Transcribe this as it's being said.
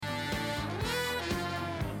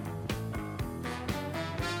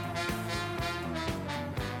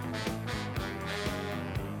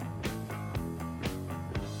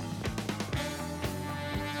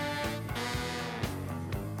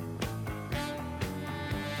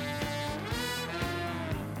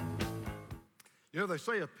They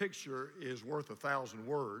say a picture is worth 1,000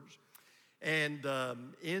 words. And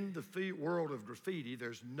in the world of graffiti,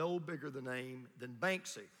 there's no bigger the name than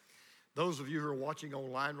Banksy. Those of you who are watching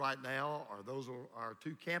online right now, or those are our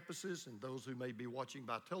two campuses, and those who may be watching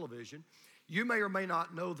by television, you may or may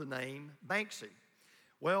not know the name Banksy.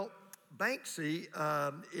 Well, Banksy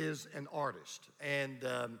is an artist, and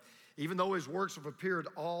even though his works have appeared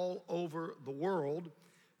all over the world,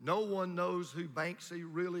 no one knows who Banksy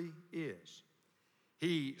really is.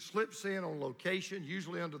 He slips in on location,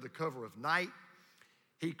 usually under the cover of night.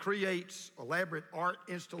 He creates elaborate art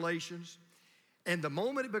installations. And the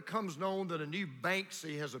moment it becomes known that a new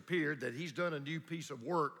Banksy has appeared, that he's done a new piece of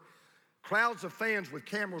work, crowds of fans with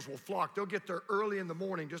cameras will flock. They'll get there early in the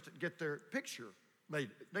morning just to get their picture made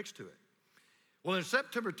next to it. Well, in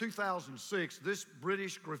September 2006, this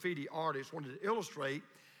British graffiti artist wanted to illustrate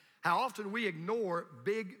how often we ignore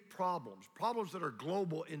big problems that are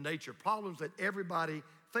global in nature, problems that everybody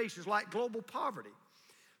faces, like global poverty.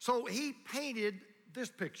 So he painted this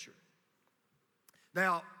picture.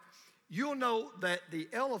 Now, you'll note that the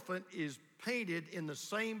elephant is painted in the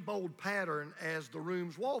same bold pattern as the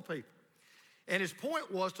room's wallpaper. And his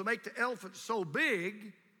point was to make the elephant so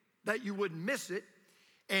big that you wouldn't miss it,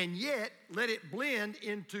 and yet let it blend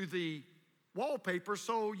into the wallpaper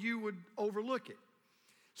so you would overlook it.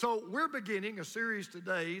 So we're beginning a series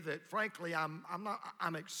today that, frankly,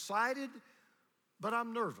 I'm excited, but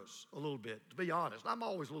I'm nervous a little bit, to be honest. I'm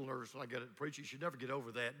always a little nervous when I get up to preach. You should never get over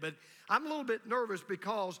that. But I'm a little bit nervous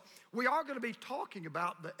because we are going to be talking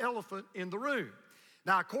about the elephant in the room.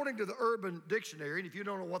 Now, according to the Urban Dictionary, and if you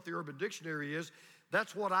don't know what the Urban Dictionary is,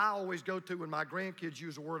 that's what I always go to when my grandkids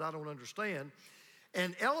use a word I don't understand.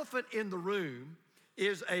 An elephant in the room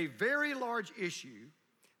is a very large issue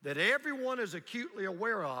that everyone is acutely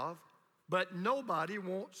aware of, but nobody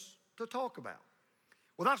wants to talk about.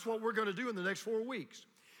 Well, that's what we're going to do in the next 4 weeks.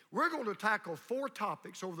 We're going to tackle 4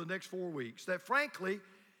 topics over the next 4 weeks that, frankly,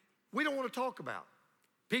 we don't want to talk about.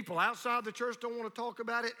 People outside the church don't want to talk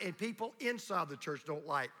about it, and people inside the church don't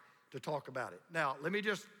like to talk about it. Now, let me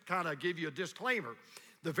just kind of give you a disclaimer.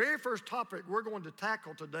 The very first topic we're going to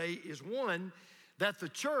tackle today is one that the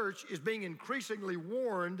church is being increasingly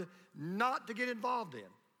warned not to get involved in.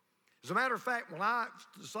 As a matter of fact, when I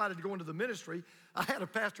decided to go into the ministry, I had a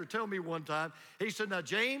pastor tell me one time, he said, now,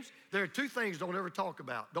 James, there are 2 things don't ever talk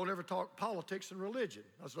about. Don't ever talk politics and religion.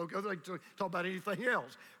 I said, okay, I don't talk about anything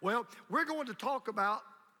else. Well, we're going to talk about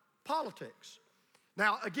politics.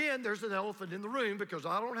 Now, again, there's an elephant in the room because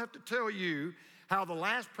I don't have to tell you how the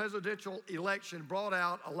last presidential election brought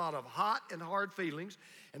out a lot of hot and hard feelings.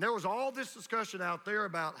 And there was all this discussion out there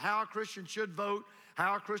about how Christians should vote,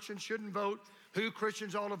 how Christians shouldn't vote, who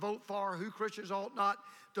Christians ought to vote for, who Christians ought not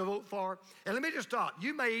to vote for. And let me just stop.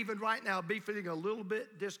 You may even right now be feeling a little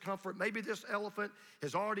bit discomfort. Maybe this elephant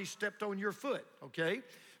has already stepped on your foot, okay?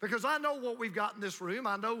 Because I know what we've got in this room.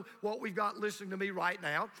 I know what we've got listening to me right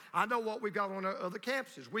now. I know what we've got on our other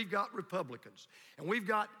campuses. We've got Republicans, and we've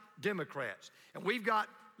got Democrats, and we've got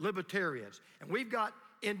Libertarians, and we've got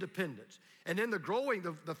Independents. And then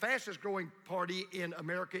the fastest growing party in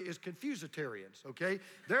America is Confusitarians, okay?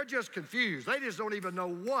 They're just confused. They just don't even know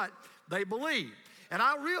what they believe. And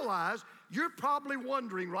I realize you're probably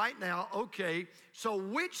wondering right now, okay, so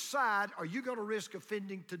which side are you going to risk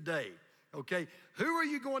offending today? Okay, who are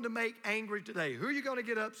you going to make angry today? Who are you going to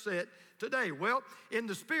get upset today? Well, in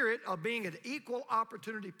the spirit of being an equal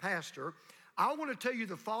opportunity pastor, I want to tell you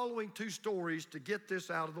the following 2 stories to get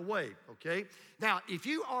this out of the way, okay? Now, if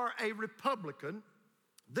you are a Republican,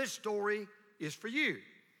 this story is for you.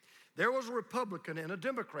 There was a Republican and a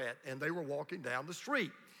Democrat, and they were walking down the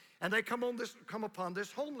street, and they come upon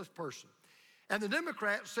this homeless person. And the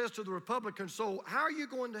Democrat says to the Republican, so how are you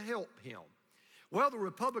going to help him? Well, the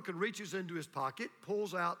Republican reaches into his pocket,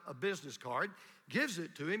 pulls out a business card, gives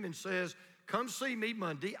it to him, and says, come see me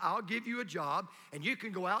Monday, I'll give you a job, and you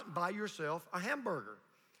can go out and buy yourself a hamburger.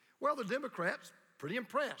 Well, the Democrats, pretty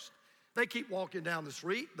impressed. They keep walking down the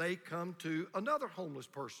street. They come to another homeless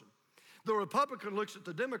person. The Republican looks at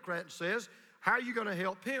the Democrat and says, how are you going to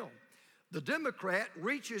help him? The Democrat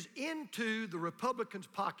reaches into the Republican's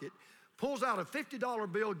pocket, pulls out a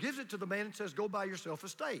 $50 bill, gives it to the man, and says, go buy yourself a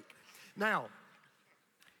steak. Now,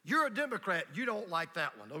 you're a Democrat. You don't like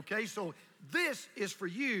that one, okay? So this is for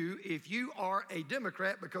you if you are a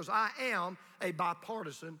Democrat, because I am a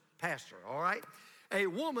bipartisan pastor, all right? A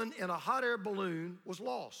woman in a hot air balloon was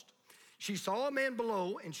lost. She saw a man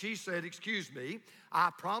below, and she said, excuse me, I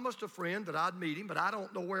promised a friend that I'd meet him, but I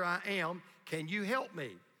don't know where I am. Can you help me?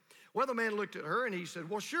 Well, the man looked at her, and he said,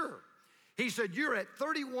 well, sure. He said, you're at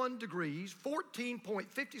 31 degrees,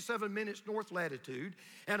 14.57 minutes north latitude,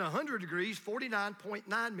 and 100 degrees,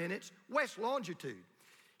 49.9 minutes west longitude.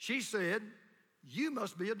 She said, you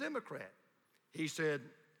must be a Democrat. He said,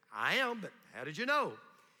 I am, but how did you know?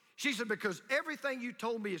 She said, because everything you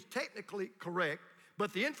told me is technically correct,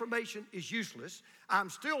 but the information is useless. I'm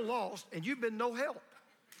still lost, and you've been no help.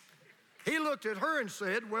 He looked at her and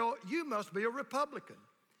said, well, you must be a Republican.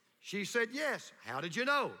 She said, yes. How did you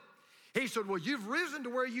know? He said, well, you've risen to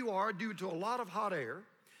where you are due to a lot of hot air.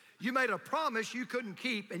 You made a promise you couldn't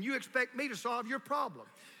keep, and you expect me to solve your problem.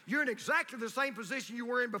 You're in exactly the same position you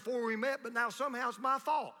were in before we met, but now somehow it's my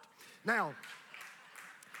fault. Now,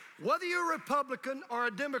 whether you're a Republican or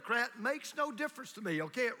a Democrat makes no difference to me,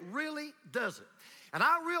 okay? It really doesn't. And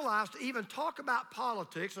I realize to even talk about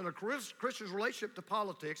politics and a Christian's relationship to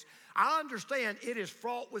politics, I understand it is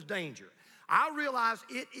fraught with danger. I realize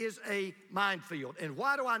it is a minefield. And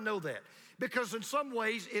why do I know that? Because in some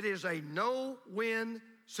ways it is a no-win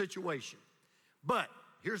situation. But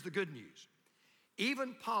here's the good news.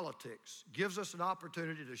 Even politics gives us an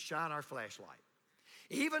opportunity to shine our flashlight.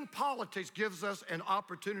 Even politics gives us an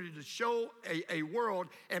opportunity to show a world,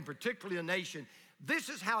 and particularly a nation, this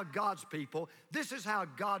is how God's people, this is how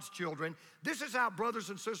God's children, this is how brothers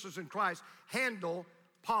and sisters in Christ handle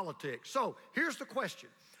politics. So here's the question.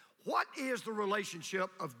 What is the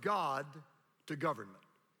relationship of God to government?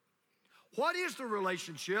 What is the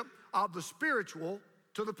relationship of the spiritual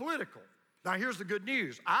to the political? Now here's the good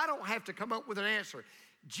news. I don't have to come up with an answer.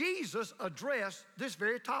 Jesus addressed this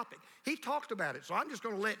very topic. He talked about it, so I'm just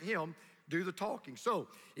going to let him do the talking. So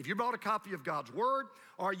if you brought a copy of God's Word,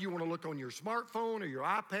 or you want to look on your smartphone or your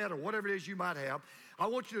iPad or whatever it is you might have, I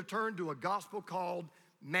want you to turn to a gospel called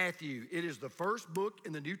Matthew. It is the first book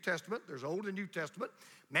in the New Testament. There's Old and New Testament.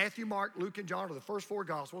 Matthew, Mark, Luke, and John are the first four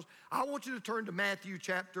Gospels. I want you to turn to Matthew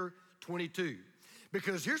chapter 22.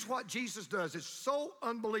 Because here's what Jesus does. It's so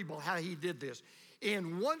unbelievable how he did this.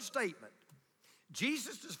 In one statement,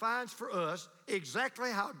 Jesus defines for us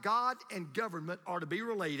exactly how God and government are to be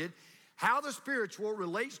related, how the spiritual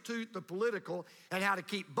relates to the political, and how to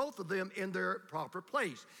keep both of them in their proper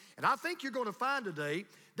place. And I think you're going to find today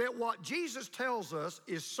that what Jesus tells us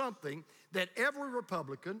is something that every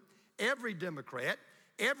Republican, every Democrat,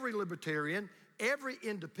 every Libertarian, every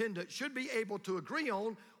independent should be able to agree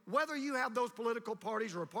on, whether you have those political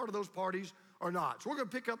parties or a part of those parties or not. So we're going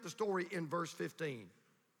to pick up the story in verse 15.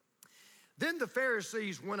 Then the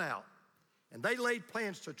Pharisees went out, and they laid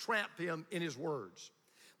plans to trap him in his words.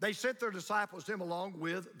 They sent their disciples to him along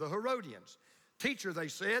with the Herodians. Teacher, they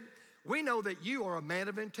said, we know that you are a man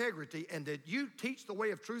of integrity and that you teach the way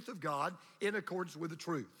of truth of God in accordance with the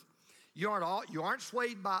truth. You aren't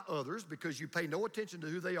swayed by others because you pay no attention to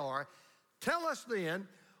who they are. Tell us then,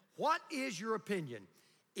 what is your opinion?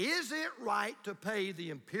 Is it right to pay the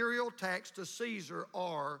imperial tax to Caesar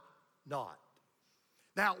or not?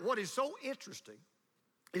 Now, what is so interesting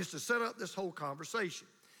is to set up this whole conversation.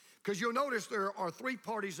 Because you'll notice there are three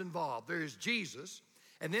parties involved. There is Jesus,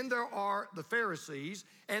 and then there are the Pharisees,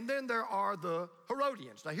 and then there are the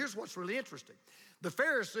Herodians. Now, here's what's really interesting. The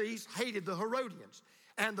Pharisees hated the Herodians,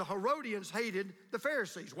 and the Herodians hated the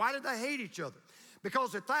Pharisees. Why did they hate each other?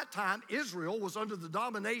 Because at that time, Israel was under the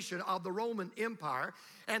domination of the Roman Empire,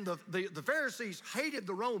 and the Pharisees hated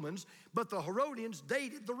the Romans, but the Herodians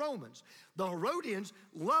dated the Romans. The Herodians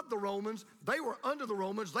loved the Romans. They were under the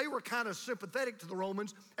Romans. They were kind of sympathetic to the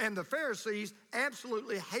Romans, and the Pharisees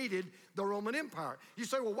absolutely hated the Roman Empire. You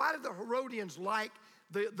say, well, why did the Herodians like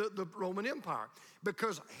the Roman Empire?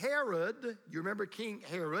 Because Herod, you remember King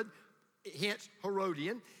Herod, hence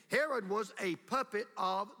Herodian. Herod was a puppet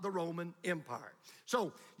of the Roman Empire.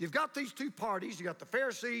 So you've got these two parties. You got the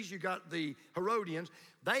Pharisees, you got the Herodians.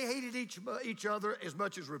 They hated each other as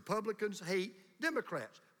much as Republicans hate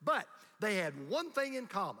Democrats. But they had one thing in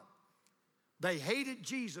common. They hated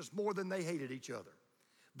Jesus more than they hated each other.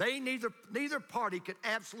 Neither party could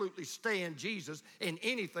absolutely stand Jesus in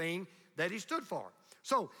anything that he stood for.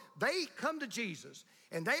 So they come to Jesus,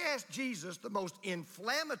 and they ask Jesus the most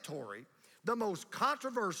inflammatory, the most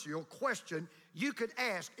controversial question you could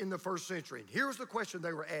ask in the first century. And here's the question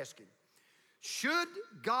they were asking. Should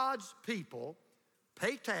God's people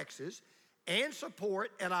pay taxes and support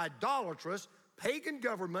an idolatrous pagan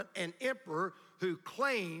government and emperor who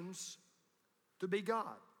claims to be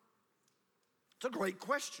God? It's a great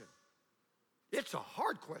question. It's a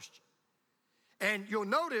hard question. And you'll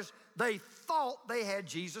notice they thought they had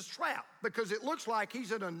Jesus trapped because it looks like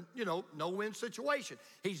he's in a, no-win situation.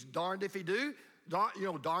 He's darned if he do,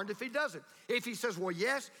 darned if he doesn't. If he says, well,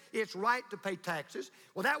 yes, it's right to pay taxes,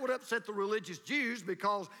 well, that would upset the religious Jews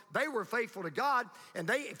because they were faithful to God, and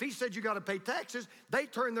if he said you got to pay taxes, they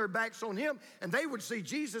turned their backs on him, and they would see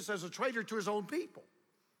Jesus as a traitor to his own people.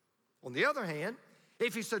 On the other hand,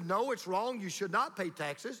 if he said, no, it's wrong, you should not pay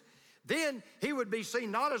taxes, then he would be seen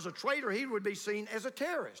not as a traitor, he would be seen as a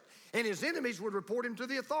terrorist. And his enemies would report him to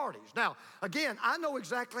the authorities. Now, again, I know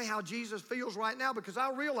exactly how Jesus feels right now because I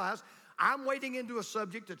realize I'm wading into a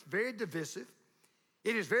subject that's very divisive.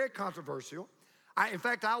 It is very controversial. In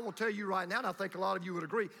fact, I will tell you right now, and I think a lot of you would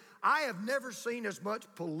agree, I have never seen as much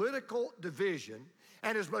political division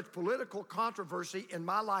and as much political controversy in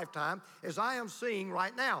my lifetime as I am seeing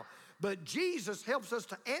right now. But Jesus helps us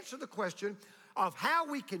to answer the question of how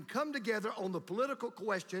we can come together on the political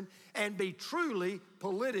question and be truly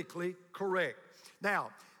politically correct. Now,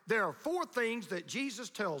 there are 4 things that Jesus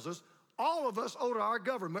tells us all of us owe to our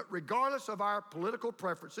government, regardless of our political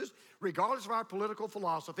preferences, regardless of our political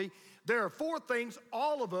philosophy. There are 4 things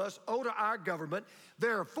all of us owe to our government.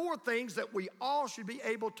 There are 4 things that we all should be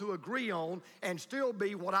able to agree on and still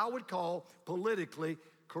be what I would call politically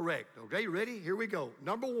correct. Okay, ready? Here we go.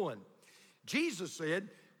 Number 1, Jesus said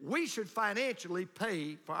we should financially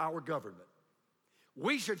pay for our government.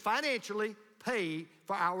 We should financially pay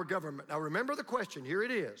for our government. Now remember the question, here it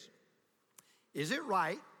is. Is it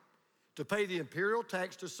right to pay the imperial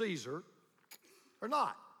tax to Caesar or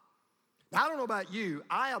not? Now I don't know about you,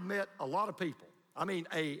 I have met a lot of people. I mean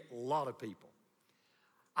a lot of people.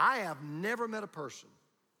 I have never met a person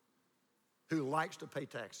who likes to pay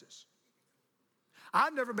taxes.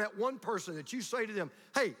 I've never met one person that you say to them,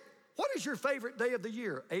 hey, what is your favorite day of the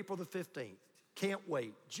year? April the 15th. Can't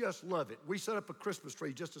wait. Just love it. We set up a Christmas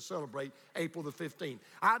tree just to celebrate April the 15th.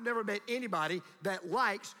 I've never met anybody that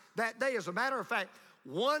likes that day. As a matter of fact,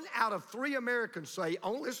 1 out of 3 Americans say,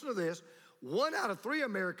 listen to this, 1 out of 3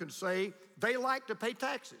 Americans say they like to pay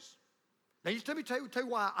taxes. Now, let me tell you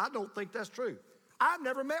why I don't think that's true. I've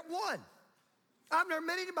never met one. I've never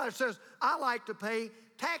met anybody that says, I like to pay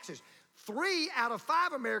taxes. 3 out of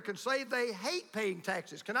 5 Americans say they hate paying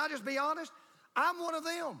taxes. Can I just be honest? I'm one of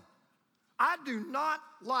them. I do not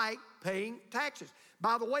like paying taxes.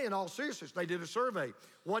 By the way, in all seriousness, they did a survey.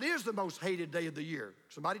 What is the most hated day of the year?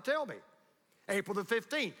 Somebody tell me. April the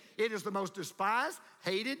 15th. It is the most despised,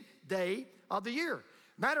 hated day of the year.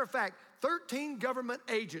 Matter of fact, 13 government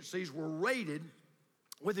agencies were rated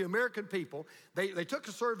with the American people. They took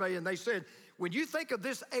a survey and they said, when you think of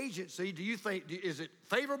this agency, do you think, is it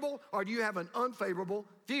favorable or do you have an unfavorable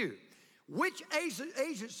view? Which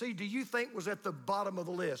agency do you think was at the bottom of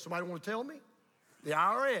the list? Somebody want to tell me? The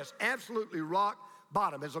IRS, absolutely rock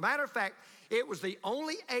bottom. As a matter of fact, it was the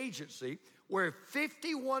only agency where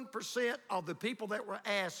 51% of the people that were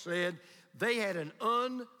asked said they had an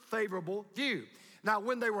unfavorable view. Now,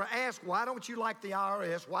 when they were asked, why don't you like the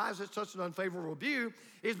IRS? Why is it such an unfavorable view?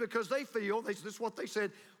 Is because they feel, this is what they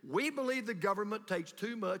said, we believe the government takes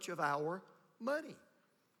too much of our money.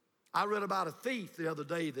 I read about a thief the other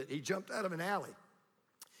day that he jumped out of an alley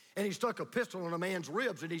and he stuck a pistol in a man's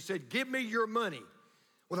ribs and he said, give me your money.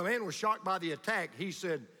 When the man was shocked by the attack, he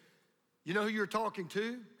said, you know who you're talking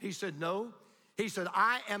to? He said, no. He said,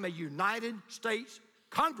 I am a United States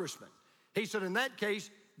congressman. He said, in that case,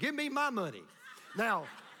 give me my money. Now,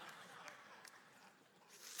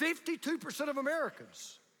 52% of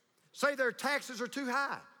Americans say their taxes are too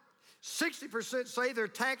high. 60% say their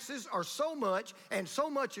taxes are so much, and so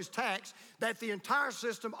much is taxed, that the entire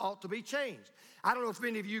system ought to be changed. I don't know if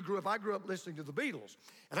many of you I grew up listening to the Beatles.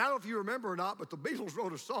 And I don't know if you remember or not, but the Beatles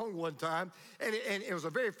wrote a song one time, and it was a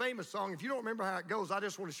very famous song. If you don't remember how it goes, I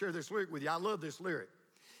just want to share this lyric with you. I love this lyric.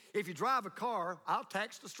 If you drive a car, I'll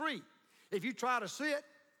tax the street. If you try to sit,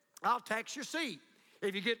 I'll tax your seat.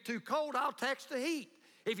 If you get too cold, I'll tax the heat.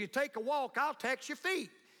 If you take a walk, I'll tax your feet.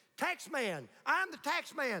 Tax man, I'm the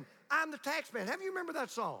tax man, I'm the tax man. Have you remember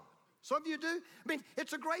that song? Some of you do? I mean,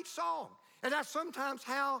 it's a great song. And that's sometimes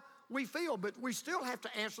how we feel, but we still have to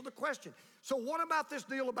answer the question. So what about this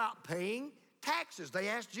deal about paying taxes? They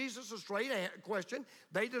asked Jesus a straight question.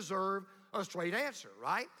 They deserve a straight answer,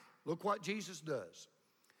 right? Look what Jesus does.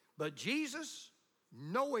 But Jesus,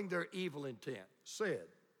 knowing their evil intent, said,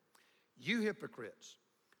 you hypocrites,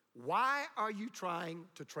 why are you trying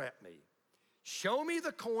to trap me? Show me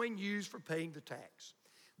the coin used for paying the tax.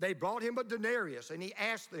 They brought him a denarius, and he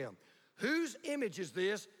asked them, whose image is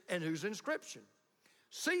this and whose inscription?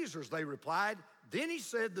 Caesar's, they replied. Then he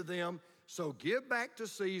said to them, so give back to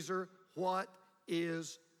Caesar what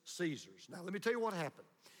is Caesar's. Now let me tell you what happened.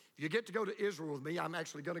 If you get to go to Israel with me, I'm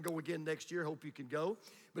actually going to go again next year. Hope you can go.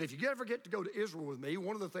 But if you ever get to go to Israel with me,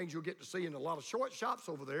 one of the things you'll get to see in a lot of short shops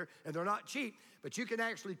over there, and they're not cheap, but you can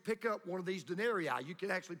actually pick up one of these denarii. You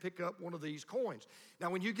can actually pick up one of these coins.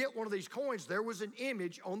 Now, when you get one of these coins, there was an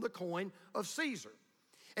image on the coin of Caesar.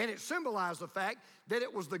 And it symbolized the fact that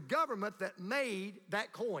it was the government that made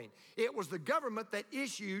that coin. It was the government that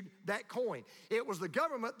issued that coin. It was the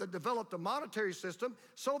government that developed a monetary system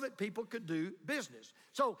so that people could do business.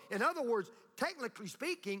 So, in other words, technically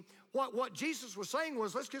speaking, what Jesus was saying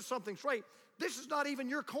was, let's get something straight. This is not even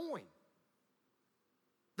your coin.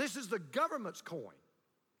 This is the government's coin.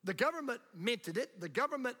 The government minted it. The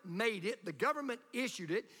government made it. The government issued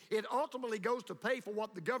it. It ultimately goes to pay for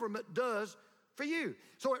what the government does for you.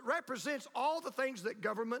 So it represents all the things that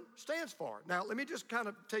government stands for. Now, let me just kind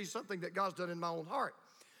of tell you something that God's done in my own heart.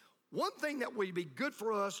 One thing that would be good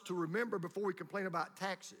for us to remember before we complain about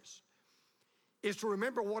taxes is to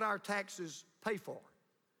remember what our taxes pay for.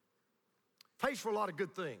 It pays for a lot of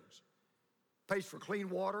good things. It pays for clean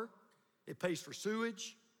water. It pays for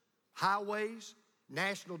sewage, highways,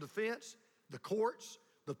 national defense, the courts,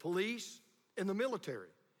 the police, and the military.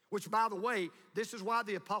 Which, by the way, this is why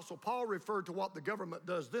the Apostle Paul referred to what the government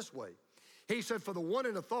does this way. He said, for the one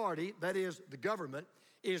in authority, that is the government,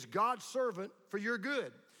 is God's servant for your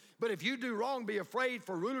good. But if you do wrong, be afraid,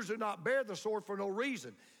 for rulers do not bear the sword for no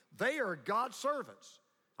reason. They are God's servants.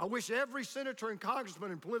 I wish every senator and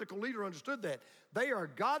congressman and political leader understood that. They are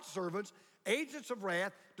God's servants, agents of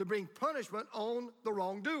wrath, to bring punishment on the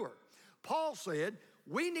wrongdoer. Paul said,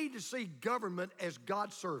 we need to see government as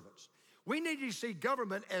God's servants. We need to see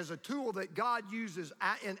government as a tool that God uses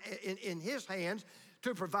in his hands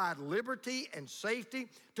to provide liberty and safety,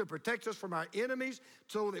 to protect us from our enemies,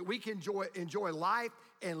 so that we can enjoy life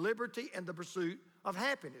and liberty and the pursuit of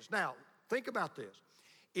happiness. Now, think about this.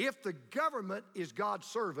 If the government is God's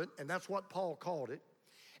servant, and that's what Paul called it,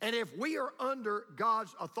 and if we are under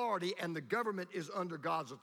God's authority and the government is under God's authority,